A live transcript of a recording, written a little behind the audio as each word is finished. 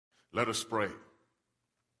Let us pray.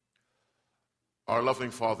 Our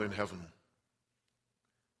loving Father in heaven,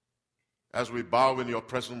 as we bow in your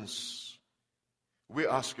presence, we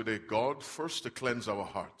ask you, dear God, first to cleanse our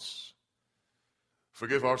hearts.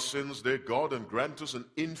 Forgive our sins, dear God, and grant us an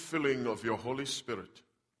infilling of your Holy Spirit.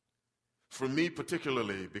 For me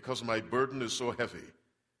particularly, because my burden is so heavy,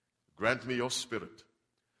 grant me your Spirit.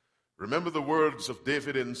 Remember the words of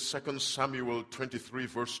David in 2 Samuel 23,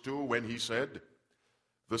 verse 2, when he said,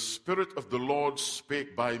 "The Spirit of the Lord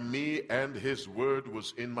spake by me, and his word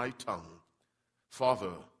was in my tongue."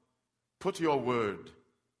 Father, put your word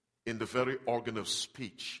in the very organ of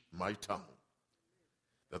speech, my tongue,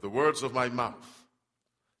 that the words of my mouth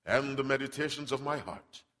and the meditations of my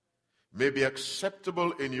heart may be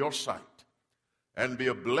acceptable in your sight and be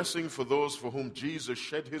a blessing for those for whom Jesus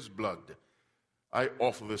shed his blood. I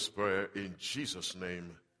offer this prayer in Jesus'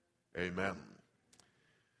 name. Amen.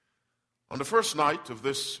 On the first night of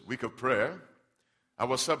this week of prayer,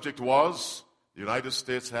 our subject was, the United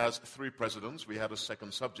States has 3 presidents. We had a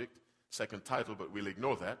second subject, second title, but we'll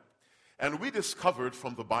ignore that. And we discovered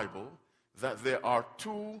from the Bible that there are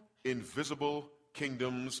 2 invisible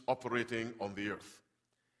kingdoms operating on the earth: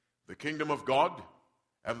 the kingdom of God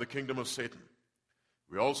and the kingdom of Satan.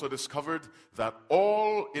 We also discovered that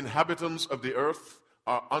all inhabitants of the earth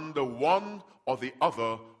are under one or the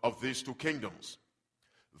other of these 2 kingdoms.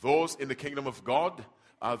 Those in the kingdom of God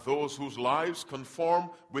are those whose lives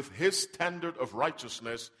conform with his standard of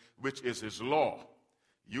righteousness, which is his law.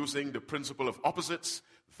 Using the principle of opposites,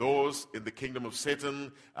 those in the kingdom of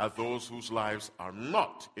Satan are those whose lives are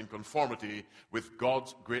not in conformity with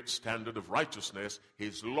God's great standard of righteousness,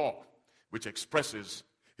 his law, which expresses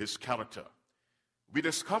his character. We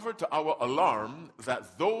discovered to our alarm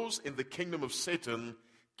that those in the kingdom of Satan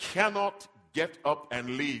cannot get up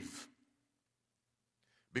and leave.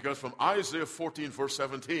 Because from Isaiah 14, verse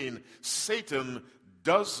 17, Satan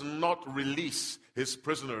does not release his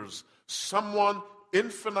prisoners. Someone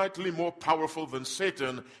infinitely more powerful than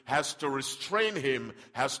Satan has to restrain him,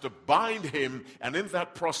 has to bind him, and in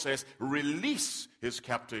that process release his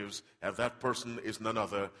captives. And that person is none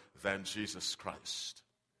other than Jesus Christ.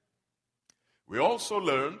 We also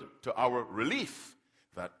learned, to our relief,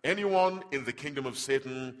 that anyone in the kingdom of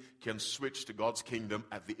Satan can switch to God's kingdom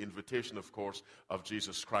at the invitation, of course, of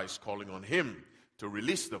Jesus Christ, calling on him to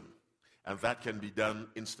release them. And that can be done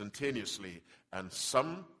instantaneously. And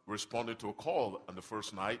some responded to a call on the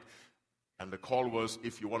first night, and the call was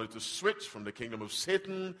if you wanted to switch from the kingdom of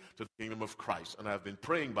Satan to the kingdom of Christ. And I've been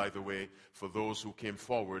praying, by the way, for those who came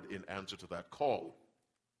forward in answer to that call.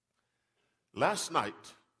 Last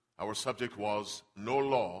night, our subject was no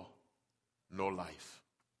law, no life.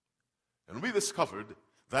 And we discovered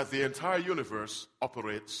that the entire universe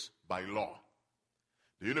operates by law.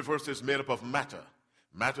 The universe is made up of matter.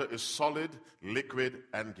 Matter is solid, liquid,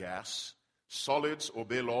 and gas. Solids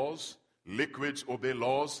obey laws. Liquids obey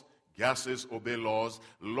laws. Gases obey laws.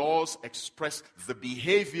 Laws express the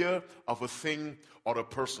behavior of a thing or a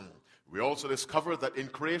person. We also discovered that in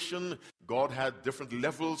creation, God had different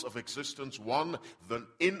levels of existence. One, the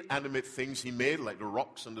inanimate things he made, like the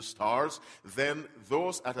rocks and the stars. Then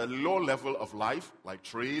those at a low level of life, like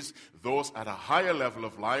trees. Those at a higher level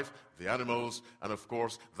of life, the animals. And of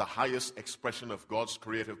course, the highest expression of God's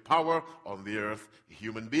creative power on the earth,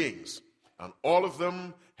 human beings. And all of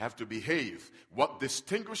them have to behave. What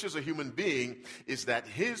distinguishes a human being is that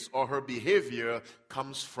his or her behavior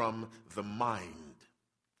comes from the mind.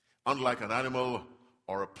 Unlike an animal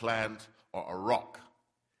or a plant or a rock,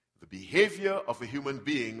 the behavior of a human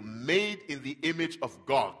being made in the image of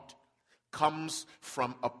God comes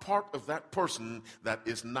from a part of that person that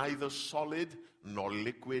is neither solid nor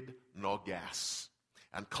liquid nor gas,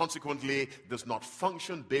 and consequently does not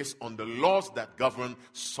function based on the laws that govern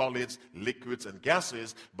solids, liquids, and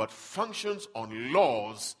gases, but functions on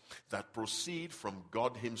laws that proceed from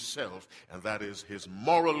God himself, and that is his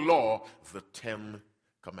moral law, the 10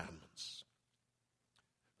 Commandments.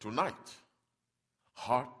 Tonight,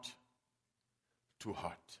 heart to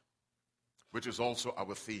heart, which is also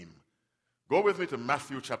our theme. Go with me to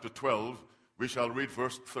Matthew chapter 12. We shall read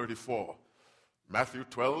verse 34. Matthew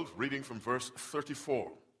 12, reading from verse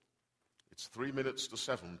 34. It's 3 minutes to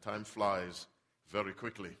 7. Time flies very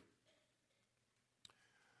quickly.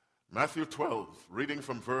 Matthew 12, reading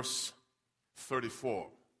from verse 34.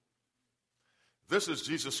 This is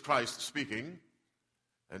Jesus Christ speaking.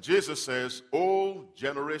 And Jesus says, O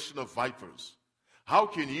generation of vipers, how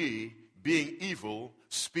can ye, being evil,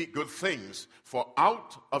 speak good things? For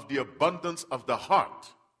out of the abundance of the heart,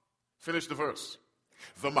 finish the verse,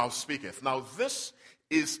 the mouth speaketh. Now this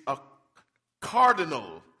is a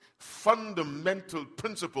cardinal fundamental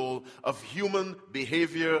principle of human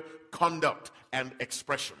behavior, conduct, and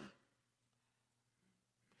expression.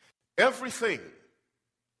 Everything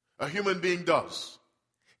a human being does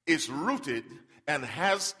is rooted and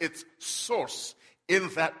has its source in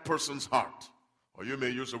that person's heart. Or you may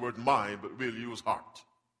use the word mind, but we'll use heart.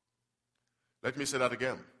 Let me say that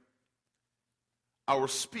again. Our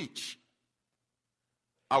speech,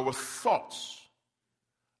 our thoughts,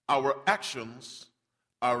 our actions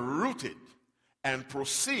are rooted and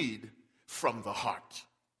proceed from the heart.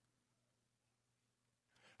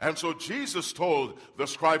 And so Jesus told the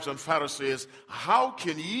scribes and Pharisees, how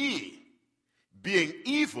can ye, being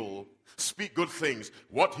evil, speak good things?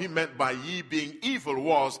 What he meant by ye being evil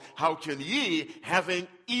was, how can ye, having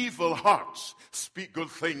evil hearts, speak good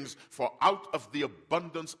things? For out of the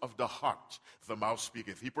abundance of the heart the mouth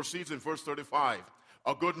speaketh. He proceeds in verse 35.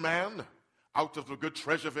 A good man, out of the good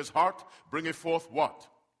treasure of his heart, bringeth forth what?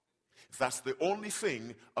 That's the only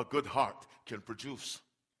thing a good heart can produce.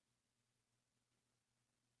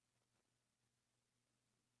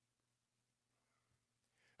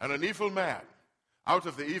 And an evil man, out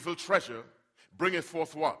of the evil treasure, bringeth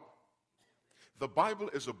forth what? The Bible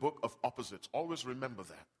is a book of opposites. Always remember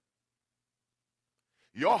that.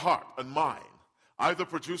 Your heart and mine either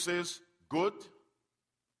produces good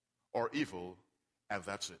or evil, and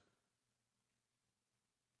that's it.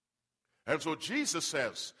 And so Jesus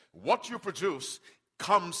says, what you produce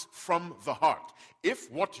comes from the heart.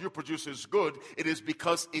 If what you produce is good, it is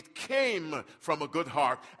because it came from a good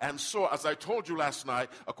heart. And so, as I told you last night,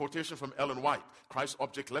 a quotation from Ellen White, Christ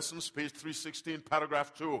Object Lessons, page 316,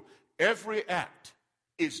 paragraph 2, every act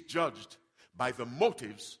is judged by the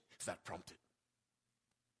motives that prompt it.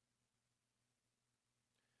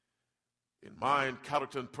 In Mind,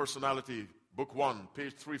 Character, and Personality, book 1,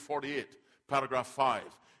 page 348, paragraph 5,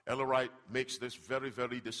 Ellen White makes this very,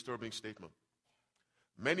 very disturbing statement.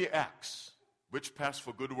 Many acts which pass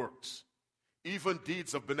for good works, even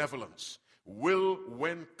deeds of benevolence, will,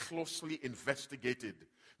 when closely investigated,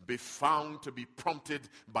 be found to be prompted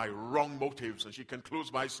by wrong motives. And she concludes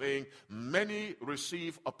by saying, many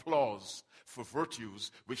receive applause for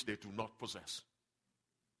virtues which they do not possess.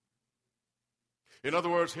 In other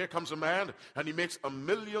words, here comes a man, and he makes $1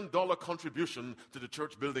 million contribution to the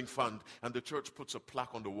church building fund, and the church puts a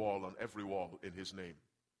plaque on the wall, on every wall, in his name.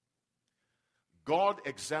 God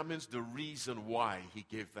examines the reason why he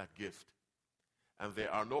gave that gift, and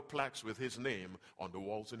there are no plaques with his name on the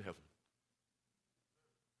walls in heaven.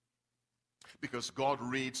 Because God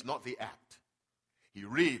reads not the act, he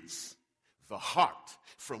reads the heart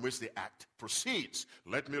from which the act proceeds.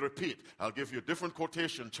 Let me repeat. I'll give you a different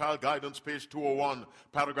quotation. Child Guidance, page 201,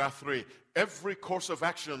 paragraph 3. Every course of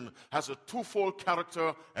action has a twofold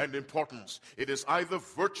character and importance. It is either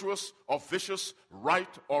virtuous or vicious, right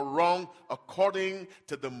or wrong, according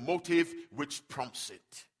to the motive which prompts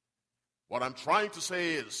it. What I'm trying to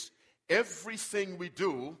say is, everything we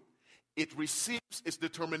do, it receives its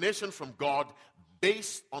determination from God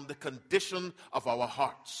based on the condition of our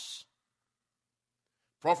hearts.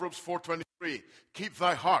 Proverbs 4:23, keep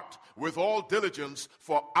thy heart with all diligence,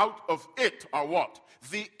 for out of it are what?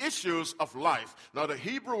 The issues of life. Now the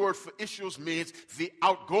Hebrew word for issues means the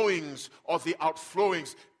outgoings or the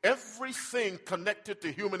outflowings. Everything connected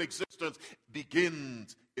to human existence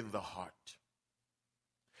begins in the heart.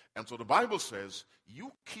 And so the Bible says,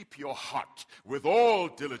 you keep your heart with all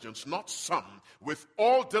diligence, not some, with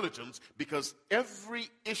all diligence, because every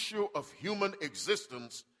issue of human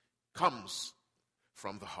existence comes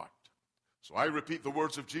from the heart. So I repeat the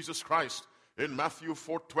words of Jesus Christ in Matthew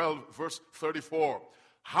 4:12, verse 34.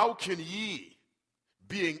 How can ye,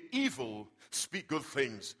 being evil, speak good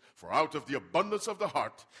things? For out of the abundance of the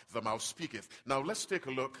heart, the mouth speaketh. Now let's take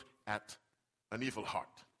a look at an evil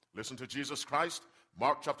heart. Listen to Jesus Christ,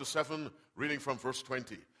 Mark chapter 7, reading from verse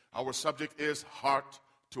 20. Our subject is heart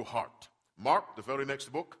to heart. Mark, the very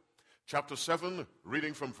next book, chapter 7,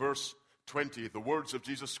 reading from verse 20, the words of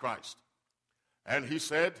Jesus Christ. And he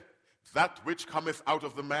said, that which cometh out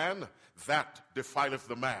of the man, that defileth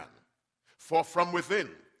the man. For from within,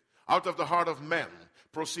 out of the heart of men,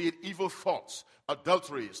 proceed evil thoughts,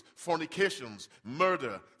 adulteries, fornications,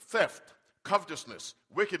 murder, theft, covetousness,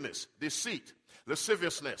 wickedness, deceit,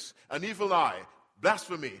 lasciviousness, an evil eye,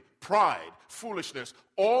 blasphemy, pride, foolishness.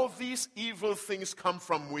 All these evil things come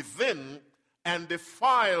from within and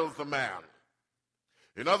defile the man.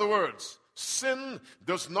 In other words, sin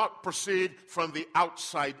does not proceed from the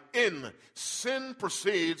outside in. Sin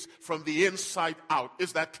proceeds from the inside out.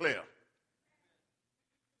 Is that clear?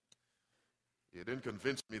 You didn't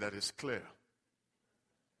convince me that it's clear.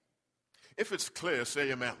 If it's clear,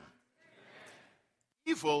 say amen.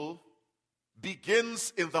 Evil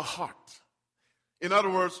begins in the heart. In other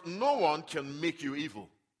words, no one can make you evil.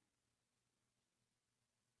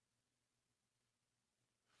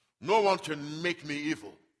 No one can make me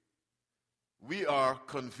evil. We are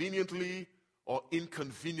conveniently or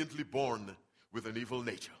inconveniently born with an evil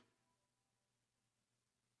nature.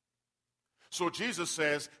 So Jesus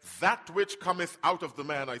says, that which cometh out of the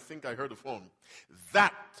man, I think I heard the phone,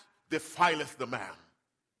 that defileth the man.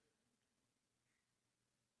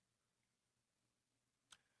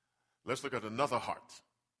 Let's look at another heart.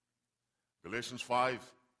 Galatians 5,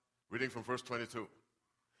 reading from verse 22.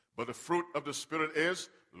 But the fruit of the Spirit is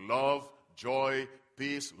love, joy,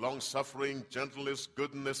 peace, long-suffering, gentleness,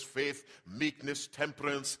 goodness, faith, meekness,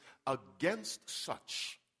 temperance. Against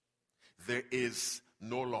such there is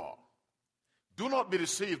no law. Do not be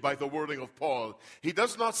deceived by the wording of Paul. He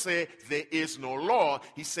does not say there is no law.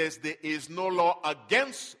 He says there is no law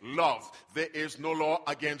against love. There is no law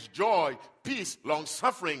against joy, peace,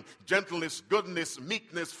 long-suffering, gentleness, goodness,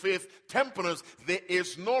 meekness, faith, temperance. There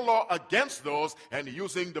is no law against those. And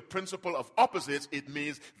using the principle of opposites, it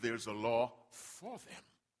means there's a law for them.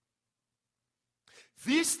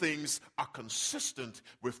 These things are consistent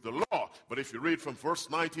with the law. But if you read from verse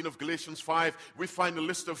 19 of Galatians 5, we find a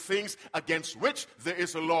list of things against which there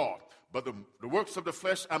is a law. But the works of the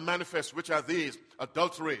flesh are manifest, which are these: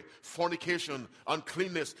 adultery, fornication,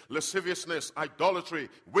 uncleanness, lasciviousness, idolatry,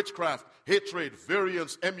 witchcraft, hatred,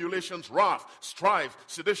 variance, emulations, wrath, strife,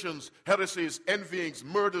 seditions, heresies, envyings,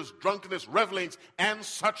 murders, drunkenness, revelings, and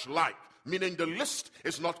such like. Meaning the list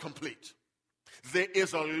is not complete. There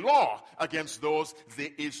is a law against those. There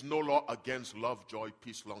is no law against love, joy,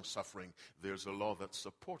 peace, long-suffering. There's a law that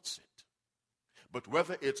supports it. But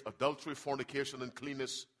whether it's adultery, fornication, and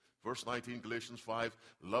cleanness, verse 19, Galatians 5,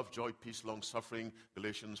 love, joy, peace, long-suffering,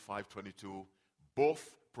 Galatians 5:22,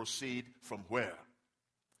 both proceed from where?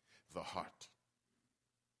 The heart.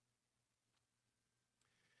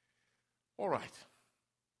 All right.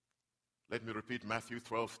 Let me repeat Matthew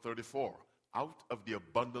 12:34. Out of the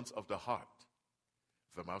abundance of the heart,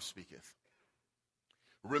 the mouth speaketh.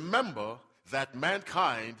 Remember that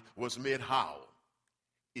mankind was made how?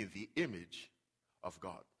 In the image of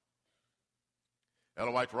God.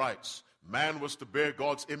 Ellen White writes, man was to bear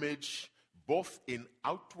God's image both in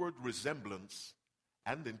outward resemblance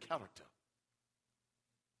and in character.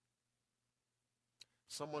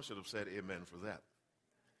 Someone should have said amen for that.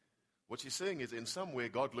 What she's saying is, in some way,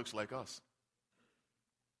 God looks like us.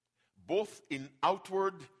 Both in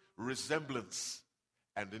outward resemblance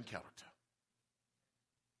and in character.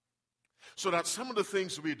 So that some of the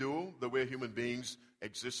things we do, the way human beings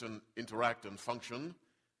exist and interact and function,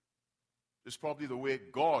 is probably the way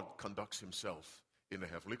God conducts himself in the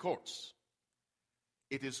heavenly courts.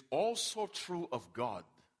 It is also true of God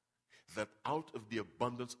that out of the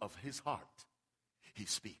abundance of his heart, he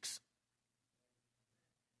speaks.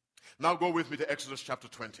 Now go with me to Exodus chapter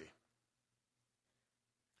 20.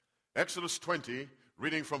 Exodus 20,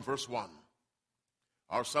 reading from verse 1.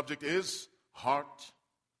 Our subject is heart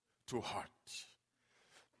to heart.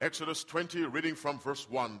 Exodus 20, reading from verse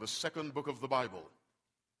 1, the second book of the Bible.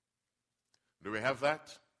 Do we have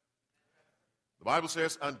that? The Bible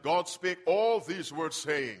says, and God spake all these words,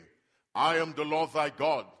 saying, I am the Lord thy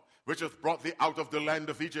God, which hath brought thee out of the land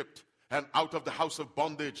of Egypt, and out of the house of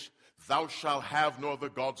bondage. Thou shalt have no other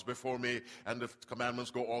gods before me. And the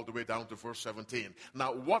commandments go all the way down to verse 17.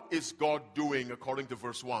 Now, what is God doing according to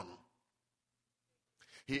verse 1?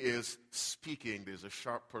 He is speaking. There's a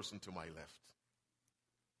sharp person to my left.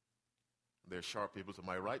 There are sharp people to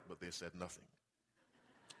my right, but they said nothing.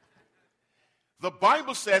 The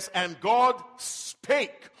Bible says, and God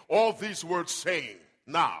spake all these words, saying.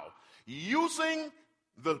 Now, using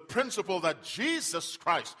the principle that Jesus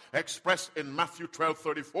Christ expressed in Matthew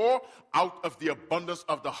 12:34, out of the abundance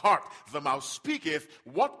of the heart, the mouth speaketh,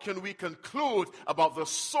 what can we conclude about the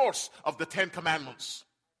source of the Ten Commandments?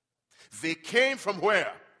 They came from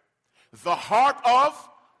where? The heart of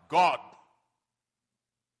God.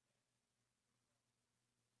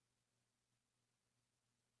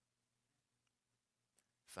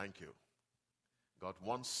 Thank you. God,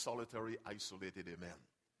 one solitary, isolated amen.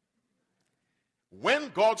 When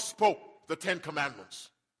God spoke the Ten Commandments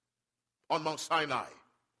on Mount Sinai,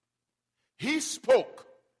 he spoke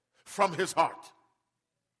from his heart.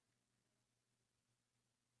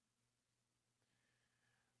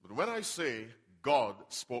 But when I say God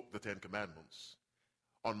spoke the Ten Commandments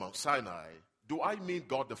on Mount Sinai, do I mean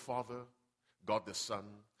God the Father, God the Son,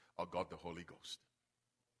 or God the Holy Ghost?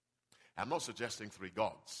 I'm not suggesting three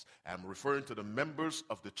gods. I'm referring to the members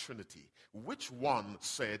of the Trinity. Which one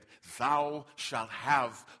said, thou shalt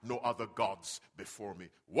have no other gods before me?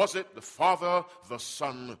 Was it the Father, the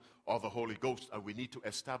Son, or the Holy Ghost? And we need to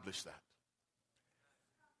establish that.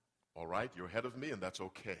 All right, you're ahead of me, and that's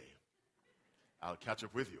okay. I'll catch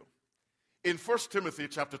up with you. In 1 Timothy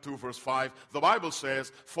chapter 2, verse 5, the Bible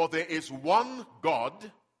says, for there is one God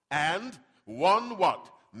and one what?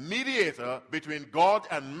 Mediator between God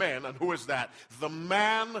and men. And who is that? The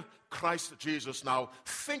man Christ Jesus. Now,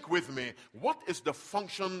 think with me. What is the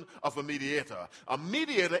function of a mediator? A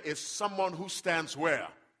mediator is someone who stands where?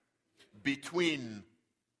 Between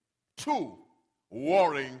two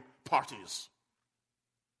warring parties.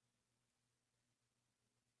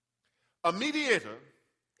 A mediator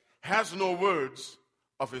has no words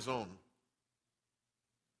of his own.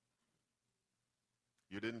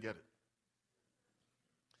 You didn't get it.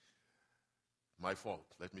 My fault.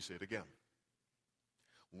 Let me say it again.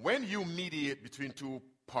 When you mediate between two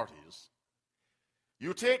parties,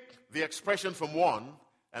 you take the expression from one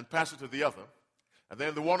and pass it to the other, and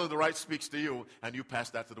then the one on the right speaks to you, and you pass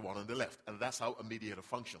that to the one on the left. And that's how a mediator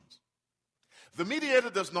functions. The mediator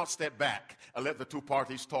does not step back and let the two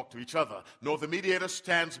parties talk to each other. No, the mediator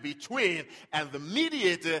stands between, and the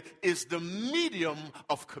mediator is the medium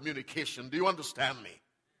of communication. Do you understand me?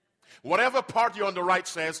 Whatever party on the right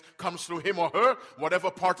says comes through him or her. Whatever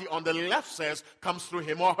party on the left says comes through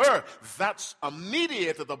him or her. That's a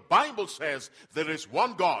mediator. The Bible says there is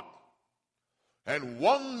one God and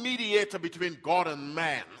one mediator between God and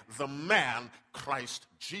man, the man Christ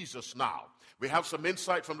Jesus. Now, we have some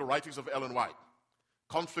insight from the writings of Ellen White.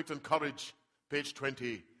 Conflict and Courage, page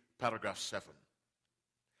 20, paragraph 7.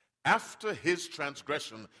 After his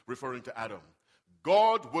transgression, referring to Adam,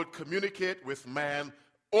 God would communicate with man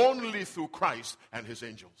only through Christ and his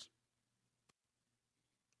angels.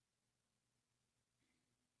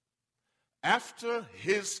 After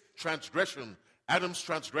his transgression, Adam's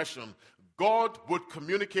transgression, God would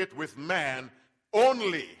communicate with man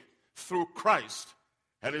only through Christ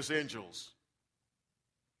and his angels.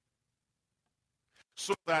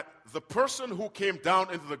 So that the person who came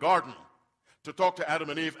down into the garden to talk to Adam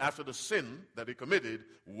and Eve after the sin that they committed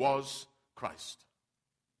was Christ.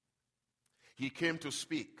 He came to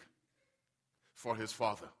speak for his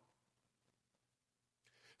Father.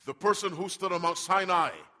 The person who stood on Mount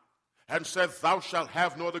Sinai and said, thou shalt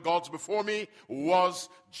have no other gods before me, was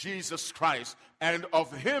Jesus Christ. And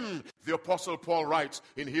of him, the Apostle Paul writes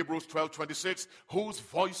in Hebrews 12:26, whose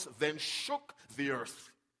voice then shook the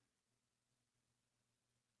earth.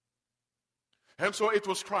 And so it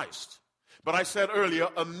was Christ. But I said earlier,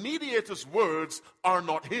 a mediator's words are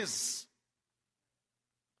not his.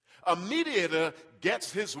 A mediator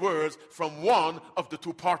gets his words from one of the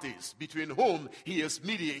two parties between whom he is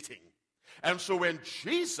mediating. And so when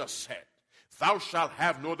Jesus said, thou shalt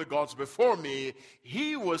have no other gods before me,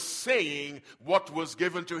 he was saying what was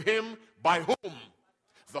given to him by whom?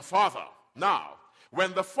 The Father. Now,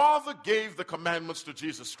 when the Father gave the commandments to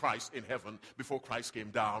Jesus Christ in heaven before Christ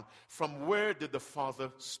came down, from where did the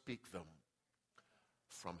Father speak them?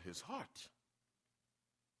 From his heart.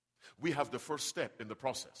 We have the first step in the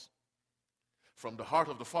process. From the heart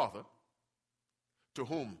of the Father to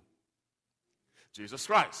whom? Jesus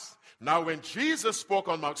Christ. Now when Jesus spoke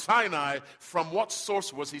on Mount Sinai, from what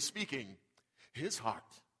source was he speaking? His heart.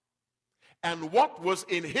 And what was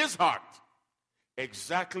in his heart?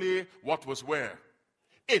 Exactly what was where?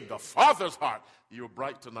 In the Father's heart. You're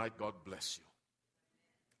bright tonight, God bless you.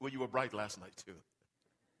 Well, you were bright last night too.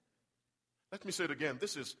 Let me say it again.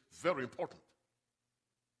 This is very important.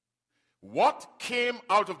 What came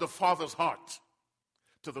out of the Father's heart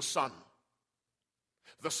to the Son?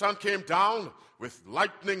 The Son came down with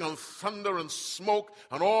lightning and thunder and smoke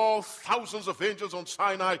and all thousands of angels on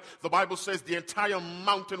Sinai. The Bible says the entire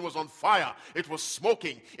mountain was on fire. It was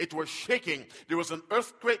smoking. It was shaking. There was an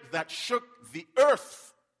earthquake that shook the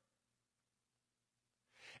earth.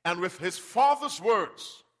 And with his Father's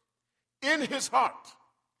words in his heart,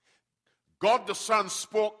 God the Son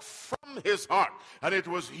spoke from his heart, and it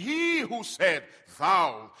was he who said,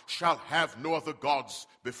 thou shalt have no other gods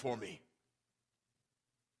before me.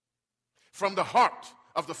 From the heart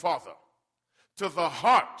of the Father to the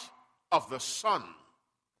heart of the Son.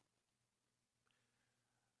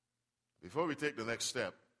 Before we take the next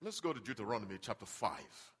step, let's go to Deuteronomy chapter 5.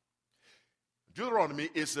 Deuteronomy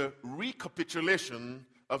is a recapitulation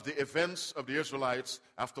of the events of the Israelites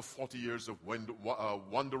after 40 years of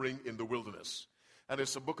wandering in the wilderness. And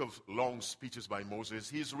it's a book of long speeches by Moses.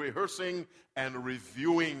 He's rehearsing and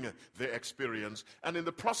reviewing the experience. And in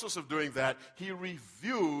the process of doing that, he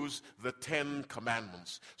reviews the 10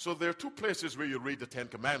 commandments. So there are two places where you read the 10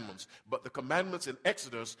 commandments. But the commandments in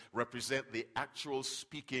Exodus represent the actual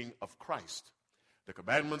speaking of Christ. The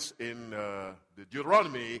commandments in the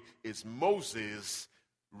Deuteronomy is Moses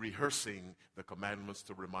rehearsing the commandments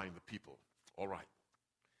to remind the people. All right.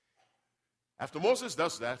 After Moses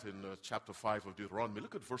does that in chapter 5 of Deuteronomy,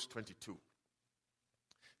 look at verse 22.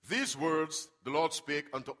 These words the Lord spake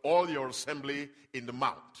unto all your assembly in the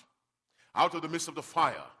mount, out of the midst of the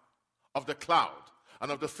fire, of the cloud,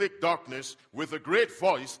 and of the thick darkness, with a great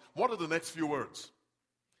voice. What are the next few words?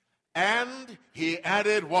 And he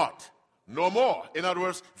added what? No more. In other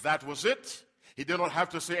words, that was it. He did not have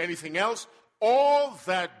to say anything else. All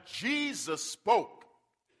that Jesus spoke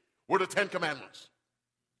were the 10 commandments.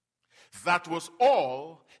 That was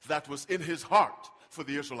all that was in his heart for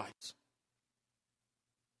the Israelites.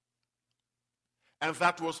 And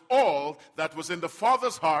that was all that was in the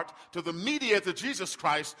Father's heart to the mediator, Jesus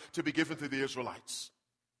Christ, to be given to the Israelites.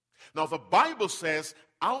 Now the Bible says,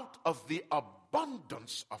 out of the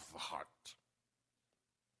abundance of the heart,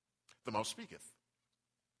 the mouth speaketh.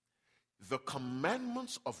 The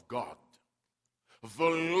commandments of God, the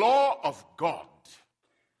law of God,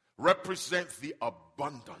 represent the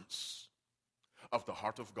abundance of the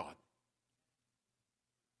heart of God.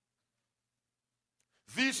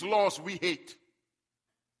 These laws we hate.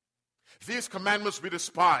 These commandments we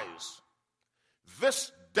despise.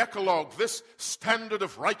 This Decalogue, this standard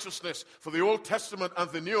of righteousness for the Old Testament and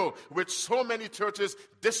the New, which so many churches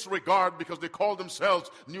disregard because they call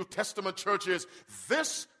themselves New Testament churches,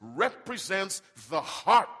 this represents the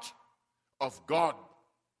heart of God.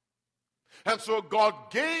 And so God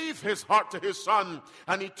gave his heart to his Son,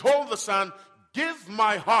 and he told the Son, give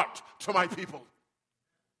my heart to my people.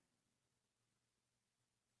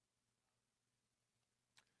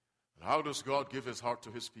 And how does God give his heart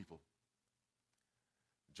to his people?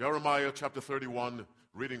 Jeremiah chapter 31,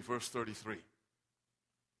 reading verse 33.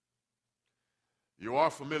 You are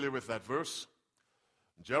familiar with that verse.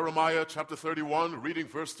 Jeremiah chapter 31, reading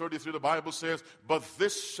verse 33, the Bible says, but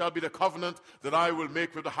this shall be the covenant that I will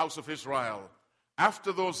make with the house of Israel.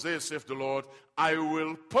 After those days, saith the Lord, I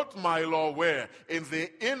will put my law where? In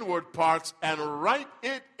the inward parts, and write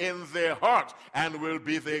it in their heart, and will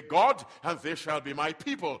be their God, and they shall be my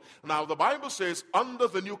people. Now, the Bible says, under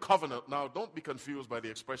the new covenant. Now, don't be confused by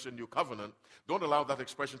the expression new covenant. Don't allow that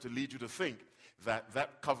expression to lead you to think that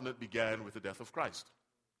that covenant began with the death of Christ.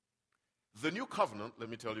 The new covenant, let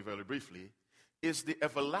me tell you very briefly, is the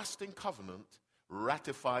everlasting covenant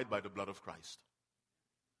ratified by the blood of Christ.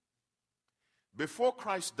 Before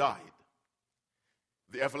Christ died,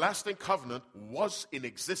 the everlasting covenant was in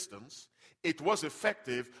existence. It was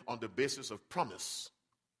effective on the basis of promise.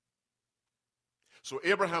 So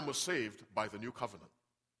Abraham was saved by the new covenant.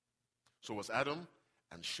 So was Adam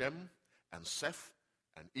and Shem and Seth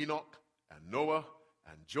and Enoch and Noah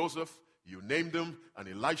and Joseph. You named them, and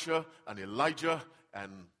Elisha and Elijah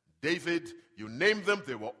and David. You named them.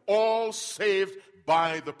 They were all saved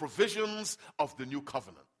by the provisions of the new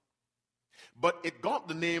covenant. But it got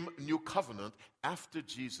the name New Covenant after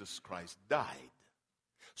Jesus Christ died.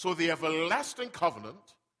 So the everlasting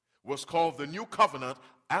covenant was called the New Covenant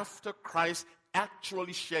after Christ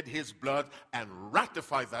actually shed his blood and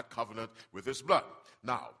ratified that covenant with his blood.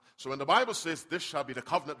 Now, so when the Bible says, this shall be the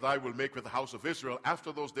covenant that I will make with the house of Israel,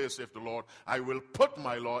 after those days, saith the Lord, I will put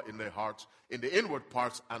my law in their hearts, in the inward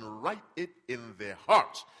parts, and write it in their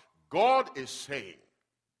hearts. God is saying,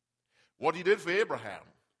 what he did for Abraham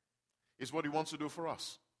is what he wants to do for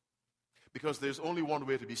us. Because there's only one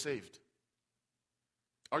way to be saved.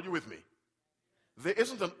 Are you with me? There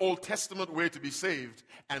isn't an Old Testament way to be saved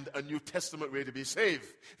and a New Testament way to be saved.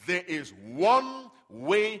 There is one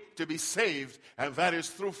way to be saved, and that is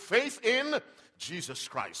through faith in Jesus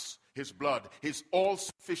Christ, his blood, his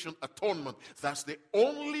all-sufficient atonement. That's the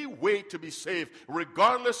only way to be saved,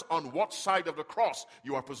 regardless on what side of the cross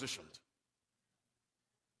you are positioned.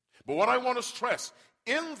 But what I want to stress,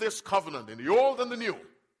 in this covenant, in the old and the new,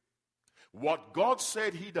 what God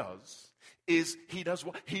said he does is he does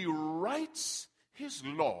what? He writes his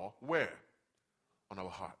law where? On our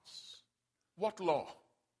hearts. What law?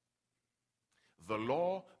 The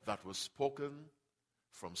law that was spoken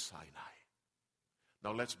from Sinai.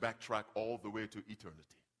 Now let's backtrack all the way to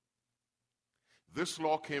eternity. This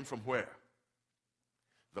law came from where?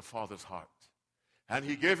 The Father's heart. And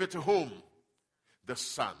he gave it to whom? The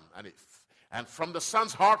Son. And from the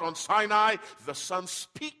Son's heart on Sinai, the Son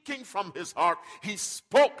speaking from his heart, he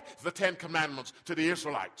spoke the 10 Commandments to the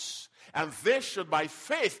Israelites. And they should by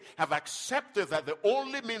faith have accepted that the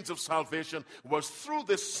only means of salvation was through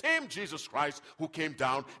the same Jesus Christ who came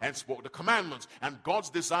down and spoke the commandments. And God's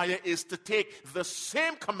desire is to take the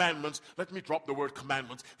same commandments, let me drop the word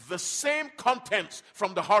commandments, the same contents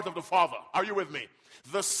from the heart of the Father. Are you with me?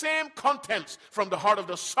 The same contents from the heart of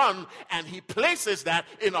the Son, and he places that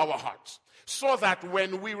in our hearts. So that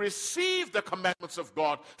when we receive the commandments of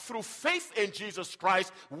God through faith in Jesus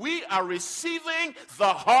Christ, we are receiving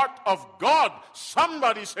the heart of God.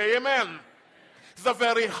 Somebody say amen. Amen. The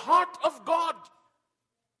very heart of God.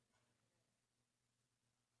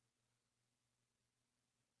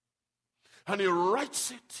 And he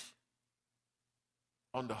writes it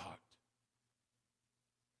on the heart.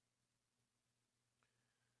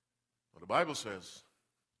 Well, the Bible says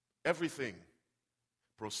everything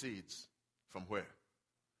proceeds from where?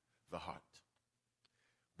 The heart.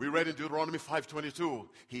 We read in Deuteronomy 5:22,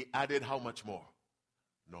 he added how much more?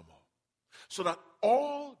 No more. So that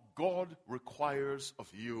all God requires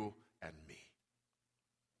of you and me.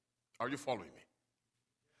 Are you following me?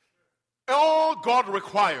 All God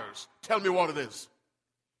requires, tell me what it is.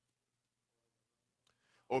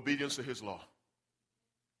 Obedience to his law.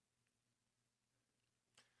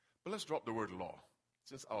 But let's drop the word law,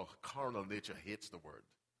 since our carnal nature hates the word.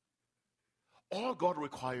 All God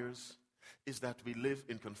requires is that we live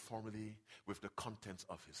in conformity with the contents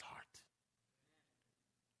of his heart.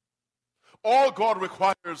 All God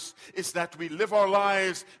requires is that we live our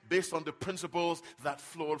lives based on the principles that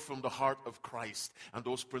flowed from the heart of Christ. And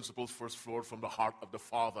those principles first flowed from the heart of the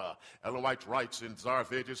Father. Ellen White writes in Desire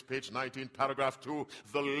of Ages, page 19, paragraph 2,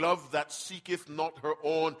 the love that seeketh not her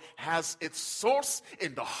own has its source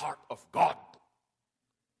in the heart of God.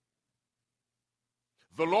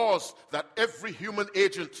 The laws that every human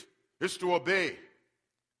agent is to obey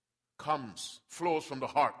flows from the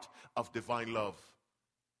heart of divine love.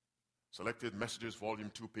 Selected Messages,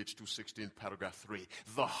 volume 2, page 216, paragraph 3.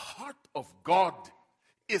 The heart of God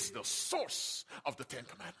is the source of the Ten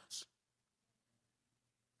Commandments.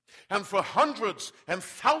 And for hundreds and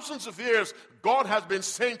thousands of years, God has been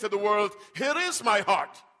saying to the world, here is my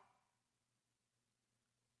heart.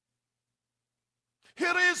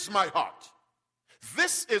 Here is my heart.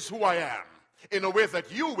 This is who I am, in a way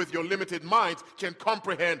that you, with your limited minds, can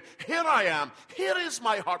comprehend. Here I am. Here is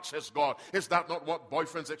my heart, says God. Is that not what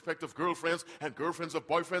boyfriends expect of girlfriends and girlfriends of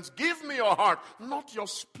boyfriends? Give me your heart, not your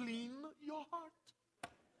spleen, your heart.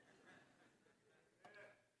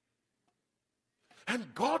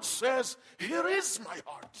 And God says, here is my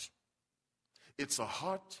heart. It's a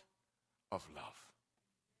heart of love.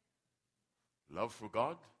 Love for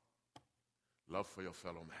God, love for your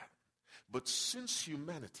fellow man. But since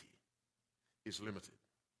humanity is limited,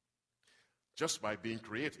 just by being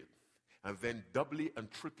created, and then doubly and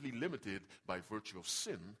triply limited by virtue of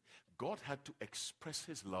sin, God had to express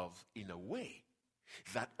his love in a way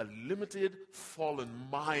that a limited, fallen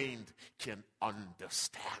mind can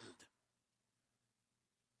understand.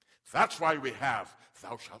 That's why we have,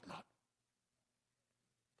 thou shalt not.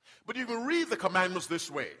 But you can read the commandments this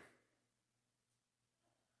way.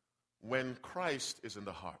 When Christ is in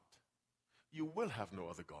the heart, you will have no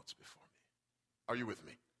other gods before me. Are you with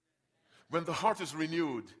me? When the heart is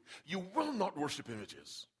renewed, you will not worship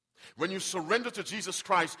images. When you surrender to Jesus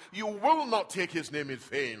Christ, you will not take his name in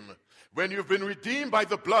vain. When you've been redeemed by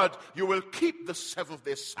the blood, you will keep the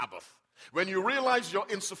seventh-day Sabbath. When you realize your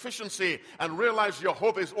insufficiency and realize your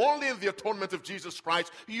hope is only in the atonement of Jesus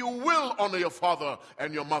Christ, you will honor your father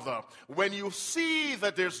and your mother. When you see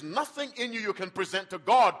that there's nothing in you can present to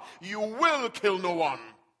God, you will kill no one.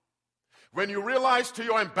 When you realize to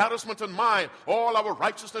your embarrassment and mine, all our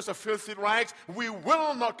righteousness are filthy rags, we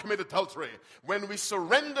will not commit adultery. When we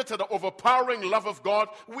surrender to the overpowering love of God,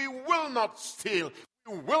 we will not steal.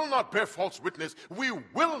 We will not bear false witness. We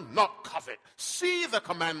will not covet. See the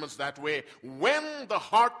commandments that way when the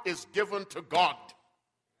heart is given to God.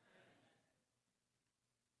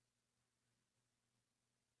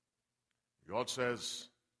 God says,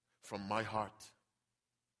 from my heart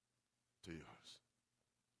to yours.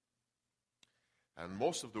 And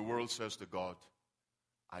most of the world says to God,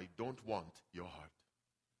 I don't want your heart.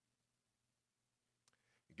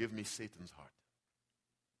 Give me Satan's heart.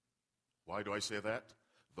 Why do I say that?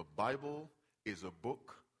 The Bible is a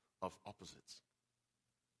book of opposites.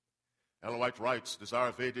 Ellen White writes, Desire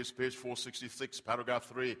of Ages, page 466, paragraph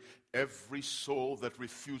 3, every soul that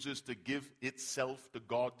refuses to give itself to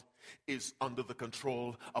God is under the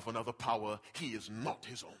control of another power. He is not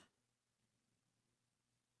his own.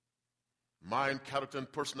 Mind, Character,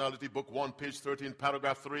 and Personality, Book 1, page 13,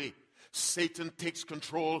 paragraph 3. Satan takes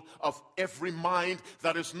control of every mind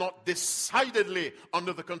that is not decidedly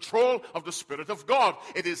under the control of the Spirit of God.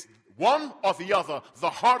 It is one or the other, the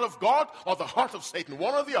heart of God or the heart of Satan,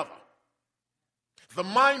 one or the other. The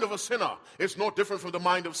mind of a sinner is no different from the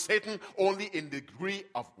mind of Satan, only in degree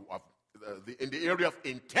in the area of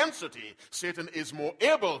intensity, Satan is more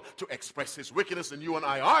able to express his wickedness than you and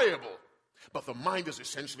I are able. But the mind is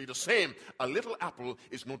essentially the same. A little apple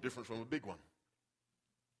is no different from a big one.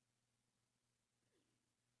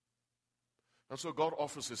 And so God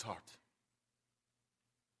offers his heart.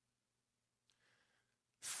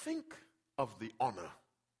 Think of the honor.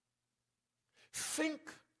 Think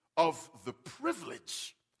of the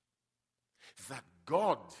privilege that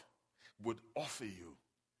God would offer you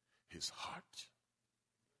his heart.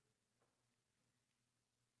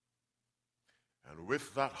 And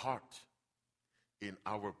with that heart in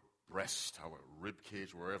our breast, our rib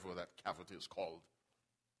cage, wherever that cavity is called,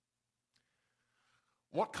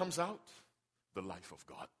 what comes out? The life of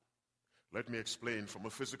God. Let me explain from a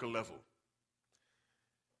physical level.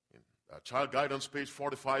 In Child Guidance, page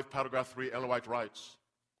 45, paragraph 3, Ellen White writes,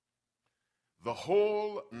 the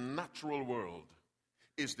whole natural world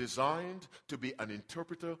is designed to be an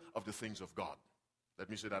interpreter of the things of God. Let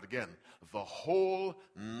me say that again. The whole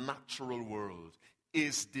natural world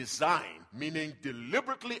is designed, meaning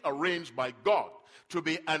deliberately arranged by God, to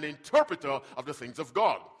be an interpreter of the things of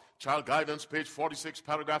God. Child Guidance, page 46,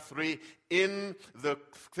 paragraph 3. In the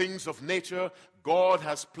things of nature, God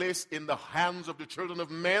has placed in the hands of the children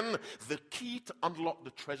of men the key to unlock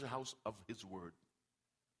the treasure house of his word.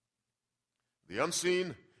 The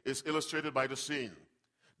unseen is illustrated by the seen.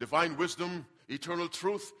 Divine wisdom, eternal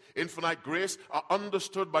truth, infinite grace are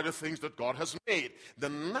understood by the things that God has made. The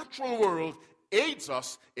natural world aids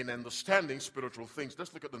us in understanding spiritual things.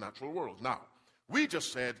 Let's look at the natural world. Now, we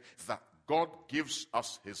just said that God gives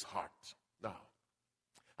us his heart. Now,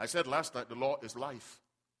 I said last night the law is life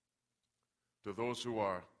to those who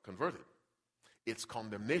are converted. It's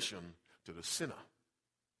condemnation to the sinner.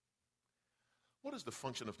 What is the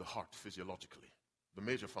function of the heart physiologically? The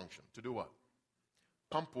major function. To do what?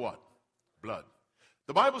 Pump what? Blood.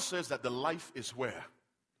 The Bible says that the life is where?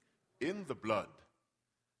 In the blood.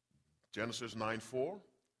 Genesis 9:4,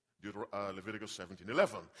 Leviticus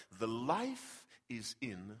 17:11. The life is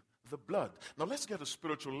in the blood. Now let's get a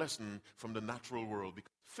spiritual lesson from the natural world,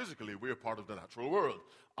 because physically we are part of the natural world.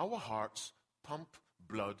 Our hearts pump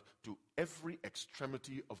blood to every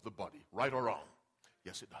extremity of the body, right or wrong?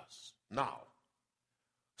 Yes, it does. Now,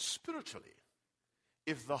 spiritually,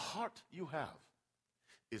 if the heart you have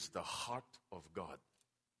is the heart of God,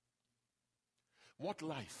 what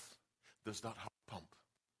life does that heart pump?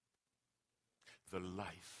 The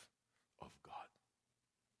life of God.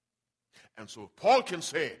 And so Paul can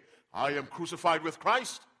say, I am crucified with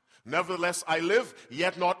Christ. Nevertheless I live,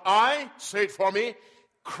 yet not I, say it for me,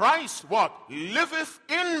 Christ what? Liveth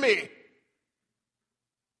in me.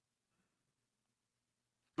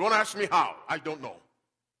 Don't ask me how. I don't know.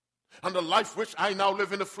 And the life which I now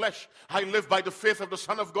live in the flesh, I live by the faith of the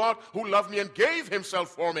Son of God who loved me and gave himself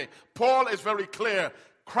for me. Paul is very clear.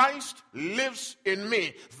 Christ lives in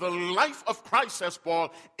me. The life of Christ, says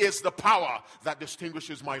Paul, is the power that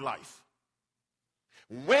distinguishes my life.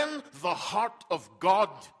 When the heart of God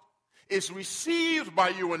is received by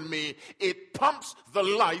you and me, it pumps the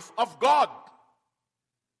life of God.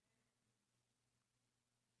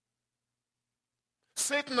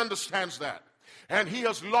 Satan understands that. And he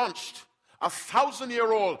has launched a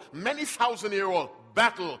 1,000-year-old, many thousand-year-old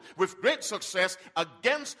battle with great success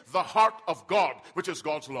against the heart of God, which is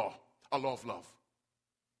God's law, a law of love.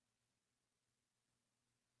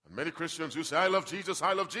 And many Christians who say, I love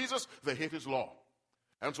Jesus, they hate his law.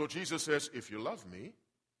 And so Jesus says, if you love me,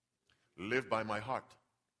 live by my heart.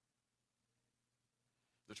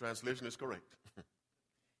 The translation is correct.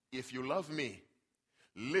 If you love me,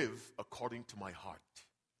 live according to my heart.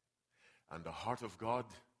 And the heart of God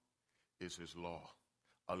is his law,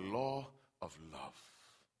 a law of love,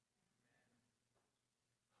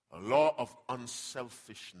 a law of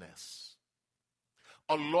unselfishness,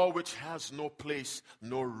 a law which has no place,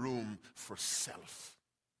 no room for self.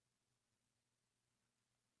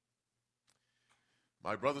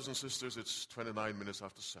 My brothers and sisters, it's 29 minutes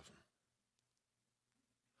after 7.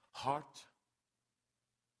 Heart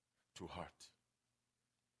to heart.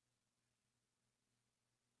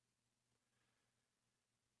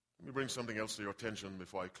 Let me bring something else to your attention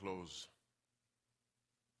before I close.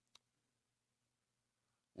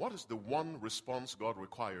 What is the one response God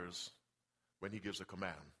requires when he gives a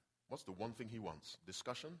command? What's the one thing he wants?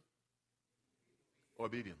 Discussion or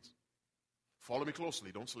obedience? Follow me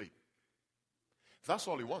closely, don't sleep. That's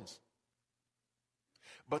all he wants.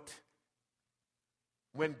 But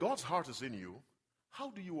when God's heart is in you,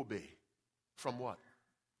 how do you obey? From what?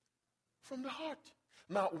 From the heart.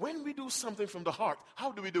 Now, when we do something from the heart,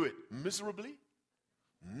 how do we do it? Miserably?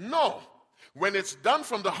 No. When it's done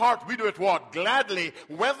from the heart, we do it what? Gladly,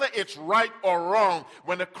 whether it's right or wrong.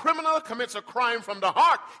 When a criminal commits a crime from the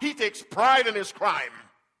heart, he takes pride in his crime.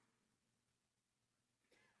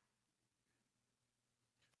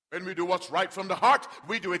 When we do what's right from the heart,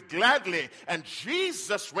 we do it gladly. And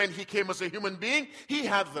Jesus, when he came as a human being, he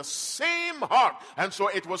had the same heart. And so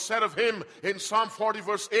it was said of him in Psalm 40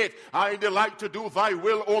 verse 8, I delight to do thy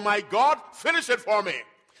will, O my God. Finish it for me.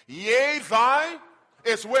 Yea, thy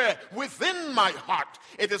is where? Within my heart.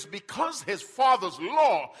 It is because his Father's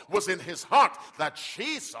law was in his heart that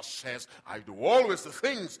Jesus says, I do always the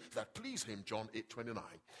things that please him, John 8:29.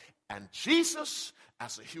 And Jesus,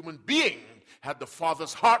 as a human being, had the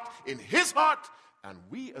Father's heart in his heart, and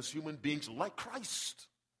we as human beings, like Christ,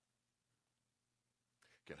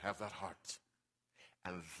 can have that heart.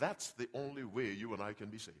 And that's the only way you and I can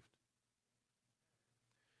be saved.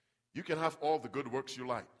 You can have all the good works you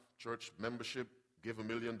like. Church membership, give $1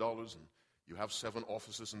 million, and you have 7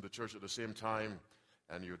 offices in the church at the same time,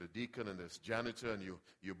 and you're the deacon and the janitor, and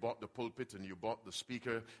you bought the pulpit and you bought the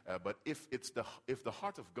speaker. But if the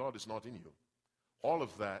heart of God is not in you, all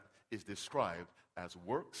of that is described as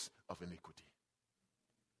works of iniquity.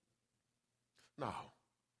 Now,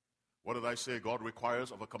 what did I say God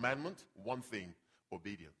requires of a commandment? One thing,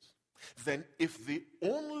 obedience. Then if the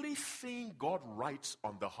only thing God writes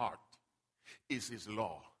on the heart is his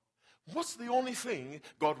law, what's the only thing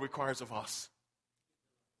God requires of us?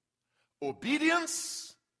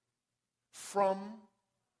 Obedience from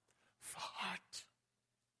the heart.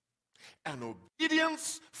 And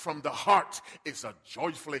obedience from the heart is a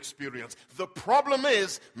joyful experience. The problem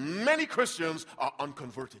is, many Christians are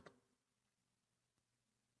unconverted.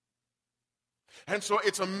 And so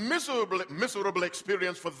it's a miserable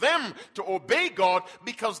experience for them to obey God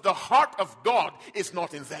because the heart of God is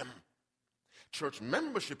not in them. Church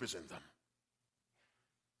membership is in them.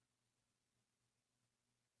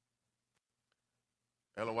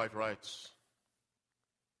 Ellen White writes,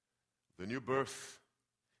 the new birth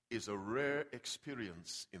is a rare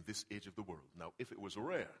experience in this age of the world. Now, if it was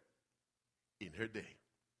rare in her day,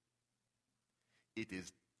 it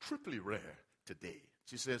is triply rare today.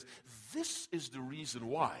 She says, this is the reason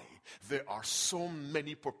why there are so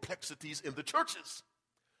many perplexities in the churches.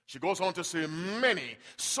 She goes on to say,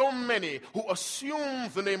 so many who assume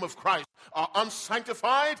the name of Christ are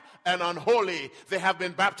unsanctified and unholy. They have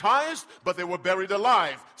been baptized, but they were buried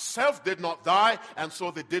alive. Self did not die, and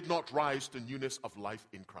so they did not rise to newness of life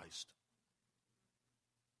in Christ.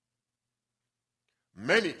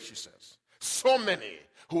 Many, she says, so many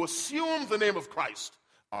who assume the name of Christ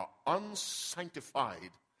are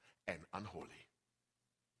unsanctified and unholy.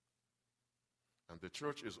 And the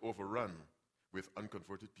church is overrun with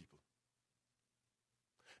unconverted people.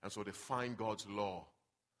 And so they find God's law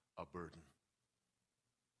a burden.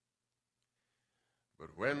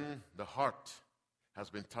 But when the heart has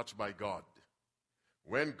been touched by God,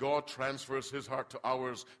 when God transfers his heart to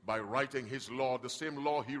ours by writing his law, the same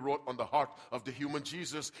law he wrote on the heart of the human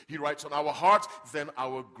Jesus, he writes on our hearts, then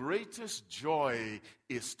our greatest joy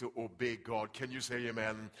is to obey God. Can you say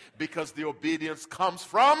amen? Because the obedience comes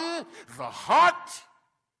from the heart.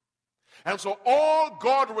 And so all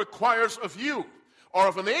God requires of you or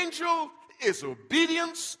of an angel is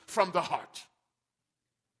obedience from the heart.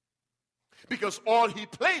 Because all he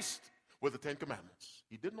placed were the 10 Commandments.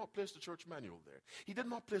 He did not place the church manual there. He did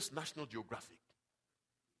not place National Geographic.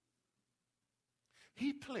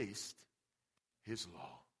 He placed his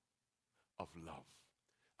law of love.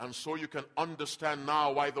 And so you can understand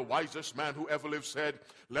now why the wisest man who ever lived said,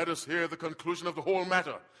 let us hear the conclusion of the whole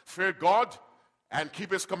matter. Fear God and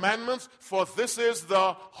keep his commandments, for this is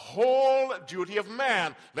the whole duty of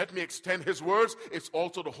man. Let me extend his words. It's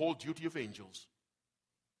also the whole duty of angels.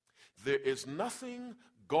 There is nothing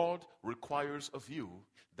God requires of you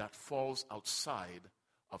that falls outside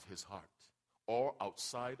of his heart or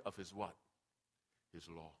outside of his what? His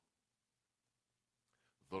law.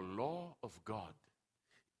 The law of God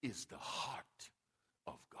is the heart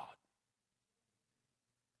of God.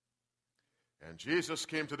 And Jesus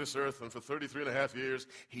came to this earth, and for 33 and a half years,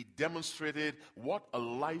 he demonstrated what a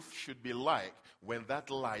life should be like when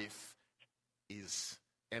that life is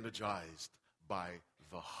energized by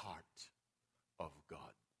the heart of God.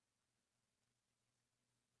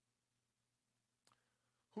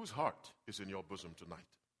 Whose heart is in your bosom tonight?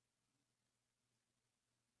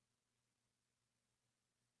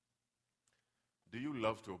 Do you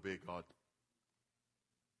love to obey God?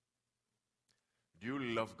 Do you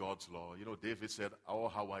love God's law? You know, David said, "Oh,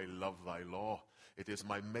 how I love thy law. It is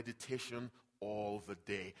my meditation all the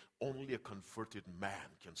day." Only a converted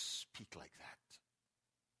man can speak like that.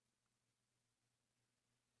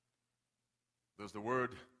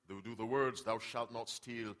 Do the words, "Thou shalt not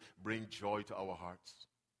steal," bring joy to our hearts?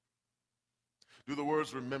 Do the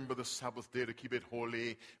words, "Remember the Sabbath day to keep it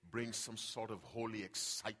holy," bring some sort of holy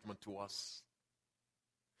excitement to us?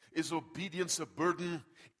 Is obedience a burden?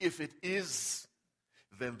 If it is,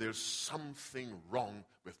 then there's something wrong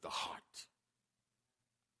with the heart.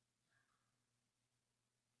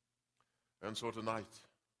 And so tonight,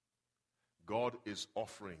 God is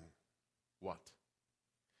offering what?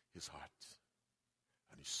 His heart.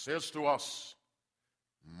 And he says to us,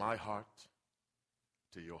 "My heart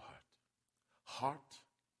to your heart. Heart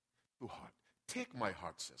to heart. Take my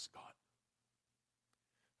heart," says God.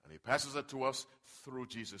 And he passes it to us through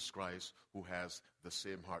Jesus Christ, who has the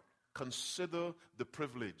same heart. Consider the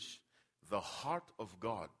privilege. The heart of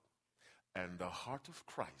God and the heart of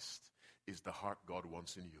Christ is the heart God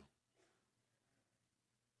wants in you.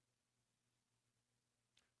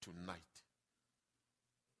 Tonight.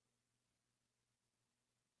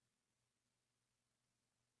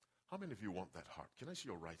 How many of you want that heart? Can I see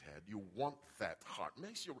your right hand? You want that heart.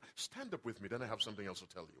 Stand up with me, then I have something else to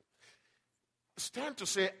tell you. Stand to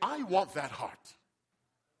say, "I want that heart."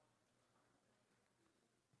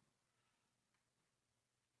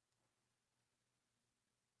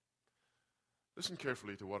 Listen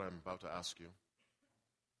carefully to what I'm about to ask you.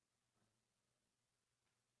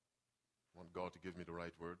 I want God to give me the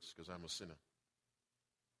right words because I'm a sinner.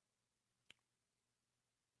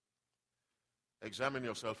 Examine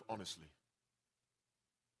yourself honestly.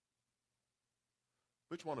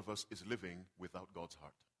 Which one of us is living without God's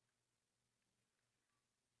heart?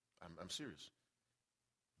 I'm serious.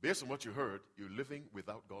 Based on what you heard, you're living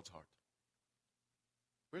without God's heart.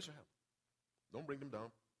 Raise your hand. Don't bring them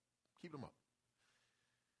down. Keep them up.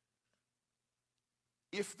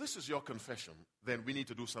 If this is your confession, then we need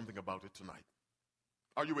to do something about it tonight.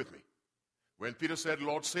 Are you with me? When Peter said,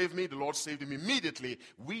 "Lord, save me," the Lord saved him immediately.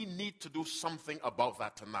 We need to do something about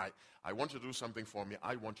that tonight. I want you to do something for me.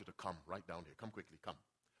 I want you to come right down here. Come quickly. Come.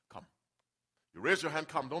 Come. You raise your hand.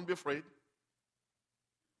 Come. Don't be afraid.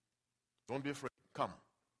 Don't be afraid. Come.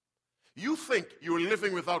 You think you're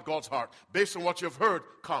living without God's heart. Based on what you've heard,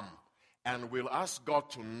 come. And we'll ask God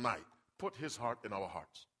tonight, put his heart in our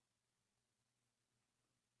hearts.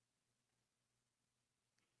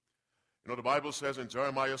 You know, the Bible says in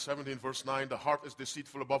Jeremiah 17, verse 9, the heart is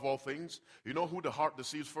deceitful above all things. You know who the heart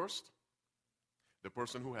deceives first? The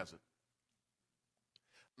person who has it.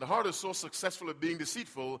 The heart is so successful at being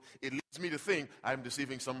deceitful, it leads me to think I'm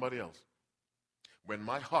deceiving somebody else. When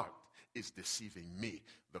my heart is deceiving me,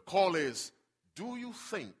 the call is, do you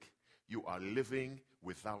think you are living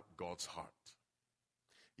without God's heart?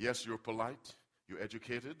 Yes, you're polite, you're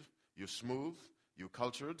educated, you're smooth, you're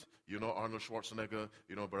cultured, you know Arnold Schwarzenegger,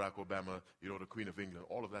 you know Barack Obama, you know the Queen of England.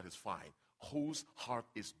 All of that is fine. Whose heart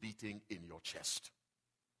is beating in your chest?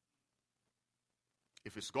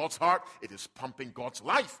 If it's God's heart, it is pumping God's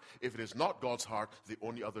life. If it is not God's heart, the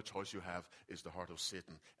only other choice you have is the heart of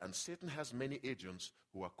Satan. And Satan has many agents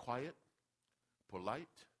who are quiet,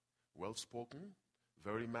 polite, well-spoken,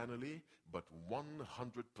 very mannerly, but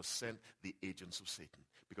 100% the agents of Satan.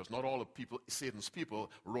 Because not all of Satan's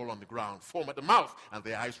people roll on the ground, foam at the mouth, and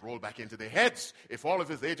their eyes roll back into their heads. If all of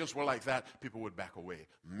his agents were like that, people would back away.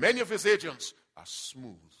 Many of his agents are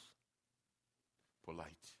smooth,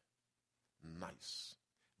 polite, nice,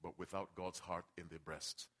 but without God's heart in their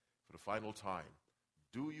breasts. For the final time,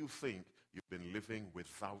 do you think you've been living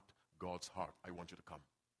without God's heart? I want you to come.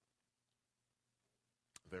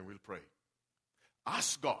 Then we'll pray.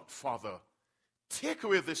 Ask God, Father, take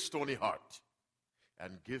away this stony heart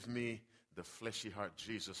and give me the fleshy heart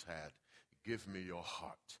Jesus had. Give me your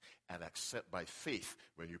heart and accept by faith.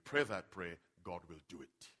 When you pray that prayer, God will do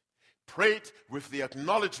it. Pray it with the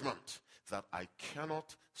acknowledgement that I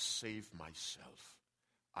cannot save myself.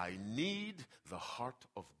 I need the heart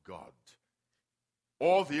of God.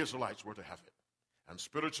 All the Israelites were to have it. And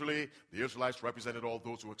spiritually, the Israelites represented all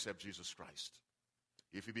those who accept Jesus Christ.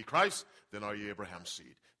 If you be Christ, then are you Abraham's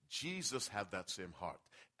seed. Jesus had that same heart,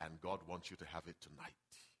 and God wants you to have it tonight.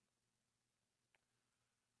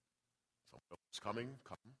 Someone's coming,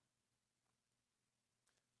 come.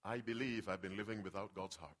 I believe I've been living without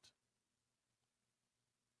God's heart.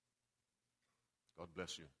 God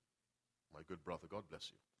bless you. My good brother, God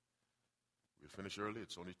bless you. We'll finish early.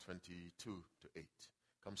 It's only 22 to 8.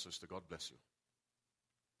 Come, sister, God bless you.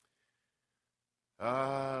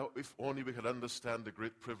 If only we could understand the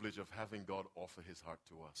great privilege of having God offer his heart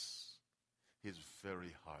to us. His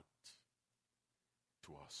very heart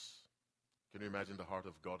to us. Can you imagine the heart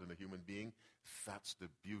of God in a human being? That's the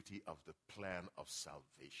beauty of the plan of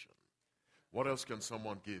salvation. What else can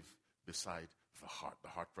someone give beside the heart? The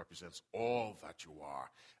heart represents all that you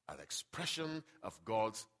are. An expression of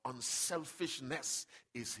God's unselfishness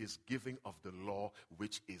is his giving of the law,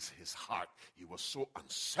 which is his heart. He was so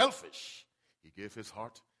unselfish. He gave his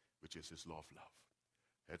heart, which is his law of love.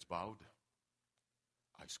 Heads bowed,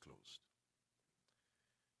 eyes closed.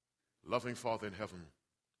 Loving Father in heaven,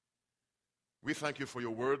 we thank you for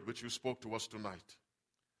your word which you spoke to us tonight.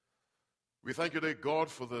 We thank you, dear God,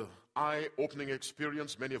 for the eye-opening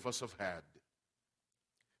experience many of us have had.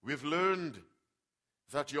 We've learned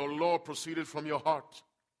that your law proceeded from your heart.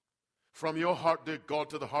 From your heart, dear God,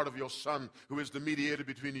 to the heart of your Son, who is the mediator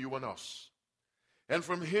between you and us. And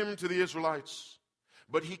from him to the Israelites.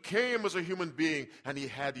 But he came as a human being, and he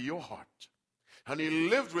had your heart. And he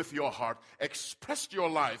lived with your heart, expressed your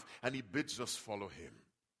life, and he bids us follow him.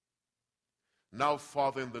 Now,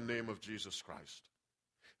 Father, in the name of Jesus Christ,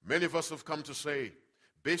 many of us have come to say,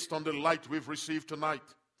 based on the light we've received tonight,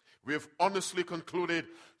 we have honestly concluded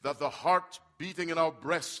that the heart beating in our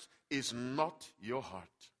breast is not your heart.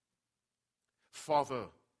 Father,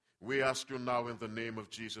 we ask you now in the name of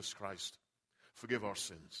Jesus Christ, forgive our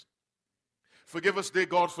sins. Forgive us, dear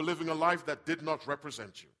God, for living a life that did not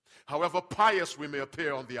represent you, however pious we may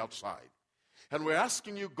appear on the outside. And we're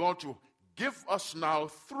asking you, God, to give us now,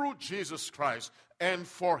 through Jesus Christ and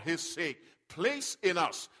for his sake, place in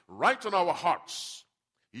us, right in our hearts,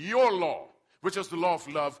 your law, which is the law of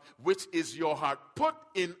love, which is your heart. Put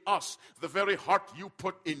in us the very heart you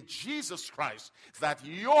put in Jesus Christ, that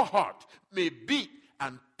your heart may beat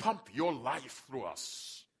and pump your life through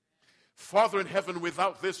us. Father in heaven,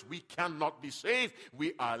 without this, we cannot be saved.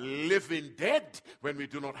 We are living dead when we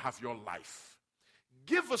do not have your life.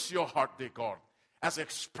 Give us your heart, dear God, as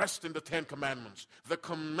expressed in the 10 Commandments, the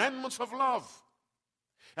commandments of love.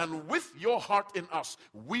 And with your heart in us,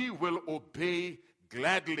 we will obey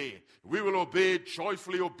gladly. We will obey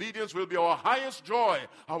joyfully. Obedience will be our highest joy,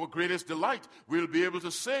 our greatest delight. We'll be able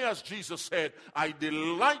to say, as Jesus said, I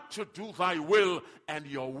delight to do thy will, and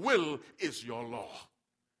your will is your law.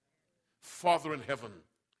 Father in heaven,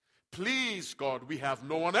 please, God, we have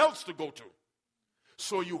no one else to go to.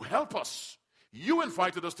 So you help us. You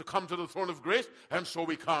invited us to come to the throne of grace, and so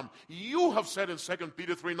we come. You have said in 2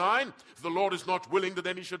 Peter 3:9, the Lord is not willing that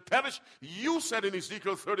any should perish. You said in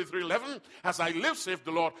Ezekiel 33:11, as I live, saith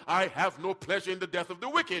the Lord, I have no pleasure in the death of the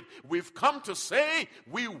wicked. We've come to say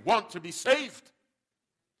we want to be saved.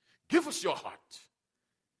 Give us your heart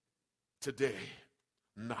today,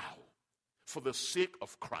 now, for the sake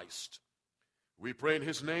of Christ. We pray in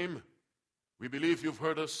his name. We believe you've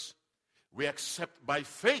heard us. We accept by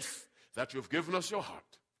faith that you've given us your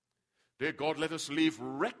heart. Dear God, let us leave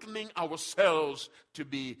reckoning ourselves to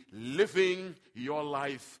be living your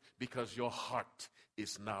life, because your heart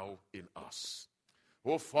is now in us.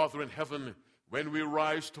 Oh, Father in heaven, when we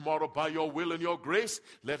rise tomorrow by your will and your grace,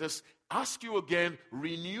 let us ask you again,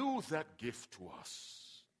 renew that gift to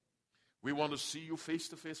us. We want to see you face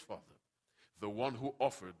to face, Father, the one who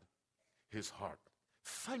offered his heart.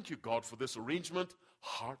 Thank you, God, for this arrangement,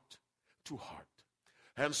 heart to heart.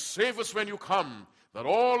 And save us when you come, that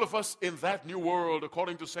all of us in that new world,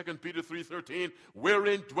 according to 2 Peter 3:13,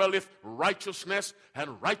 wherein dwelleth righteousness,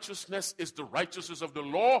 and righteousness is the righteousness of the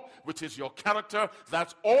law, which is your character.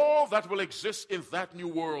 That's all that will exist in that new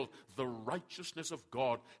world, the righteousness of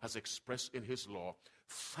God as expressed in his law.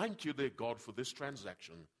 Thank you, dear God, for this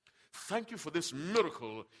transaction. Thank you for this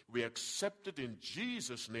miracle. We accept it in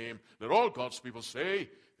Jesus' name. Let all God's people say,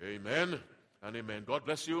 amen and amen. God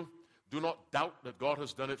bless you. Do not doubt that God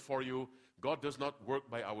has done it for you. God does not work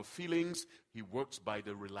by our feelings. He works by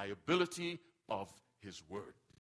the reliability of his word.